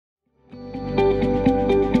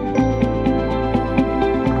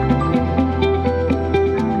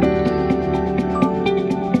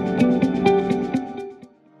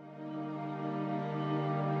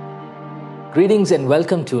Greetings and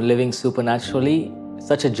welcome to Living Supernaturally. It's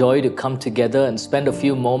such a joy to come together and spend a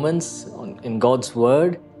few moments in God's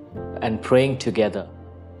Word and praying together.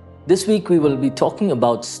 This week we will be talking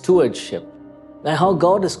about stewardship and how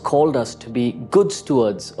God has called us to be good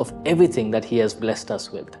stewards of everything that He has blessed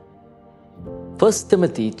us with. 1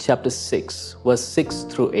 Timothy chapter 6, verse 6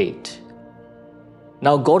 through 8.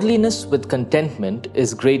 Now godliness with contentment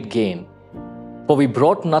is great gain. For we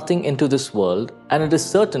brought nothing into this world, and it is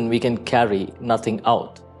certain we can carry nothing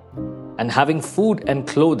out. And having food and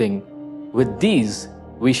clothing, with these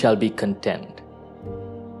we shall be content.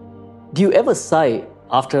 Do you ever sigh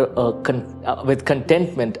with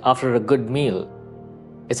contentment after a good meal?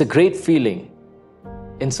 It's a great feeling.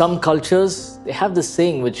 In some cultures, they have this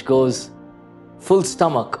saying which goes, "Full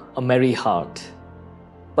stomach, a merry heart."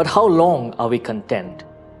 But how long are we content?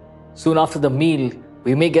 Soon after the meal,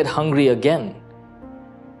 we may get hungry again.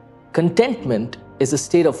 Contentment is a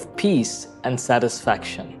state of peace and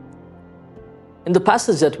satisfaction. In the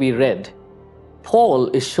passage that we read, Paul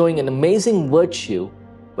is showing an amazing virtue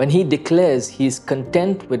when he declares he is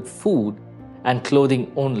content with food and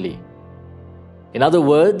clothing only. In other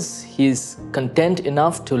words, he is content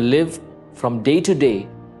enough to live from day to day,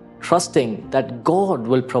 trusting that God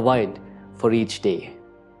will provide for each day.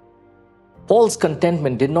 Paul's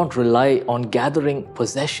contentment did not rely on gathering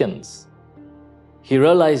possessions. He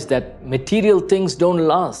realized that material things don't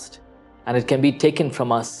last and it can be taken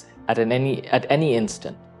from us at any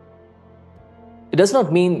instant. It does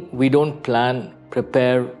not mean we don't plan,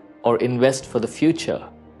 prepare, or invest for the future,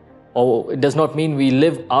 or it does not mean we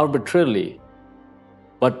live arbitrarily.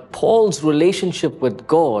 But Paul's relationship with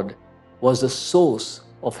God was the source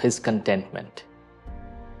of his contentment.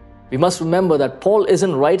 We must remember that Paul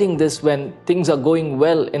isn't writing this when things are going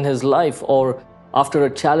well in his life or after a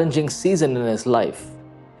challenging season in his life.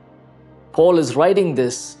 Paul is writing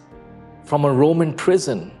this from a Roman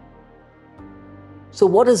prison. So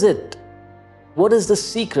what is it? What is the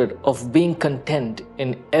secret of being content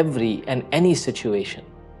in every and any situation?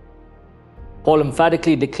 Paul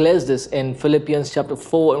emphatically declares this in Philippians chapter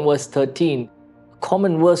 4 and verse 13, a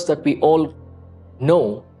common verse that we all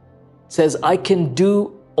know. It says, "I can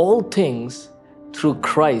do all things through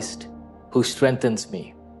Christ who strengthens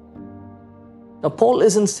me." Now, Paul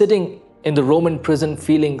isn't sitting in the Roman prison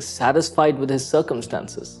feeling satisfied with his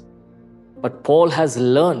circumstances, but Paul has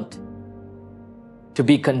learned to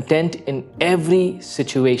be content in every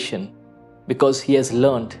situation because he has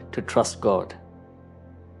learned to trust God.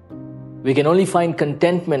 We can only find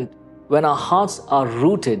contentment when our hearts are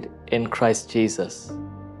rooted in Christ Jesus.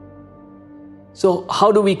 So,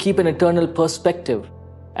 how do we keep an eternal perspective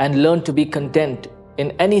and learn to be content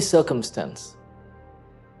in any circumstance?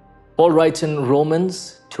 Paul writes in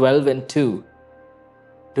Romans 12 and 2,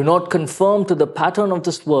 "Do not conform to the pattern of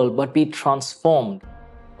this world, but be transformed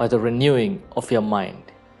by the renewing of your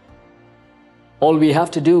mind." All we have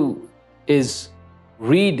to do is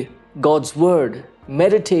read God's Word,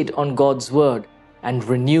 meditate on God's Word, and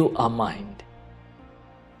renew our mind.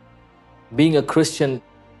 Being a Christian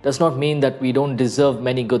does not mean that we don't deserve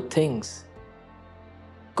many good things.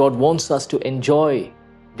 God wants us to enjoy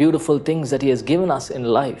beautiful things that He has given us in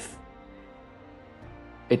life.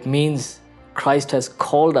 It means Christ has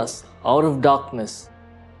called us out of darkness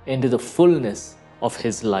into the fullness of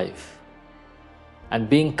His life. And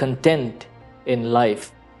being content in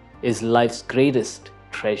life is life's greatest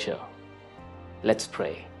treasure. Let's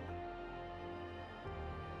pray.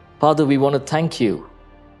 Father, we want to thank You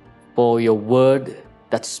for Your Word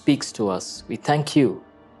that speaks to us. We thank You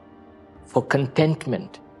for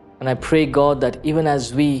contentment. And I pray, God, that even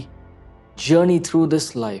as we journey through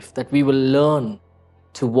this life, that we will learn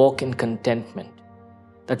to walk in contentment.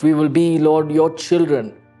 That we will be, Lord, Your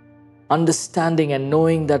children, understanding and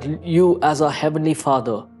knowing that You as our Heavenly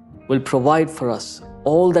Father will provide for us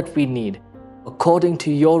all that we need according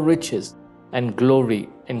to Your riches and glory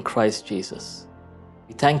in Christ Jesus.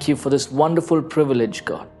 We thank You for this wonderful privilege,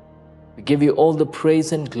 God. We give You all the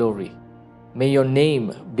praise and glory. May Your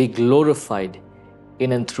name be glorified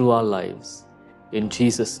in and through our lives. In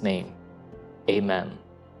Jesus' name, amen.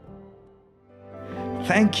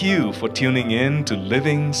 Thank you for tuning in to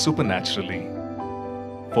Living Supernaturally.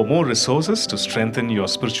 For more resources to strengthen your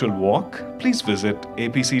spiritual walk, please visit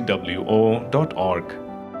apcwo.org.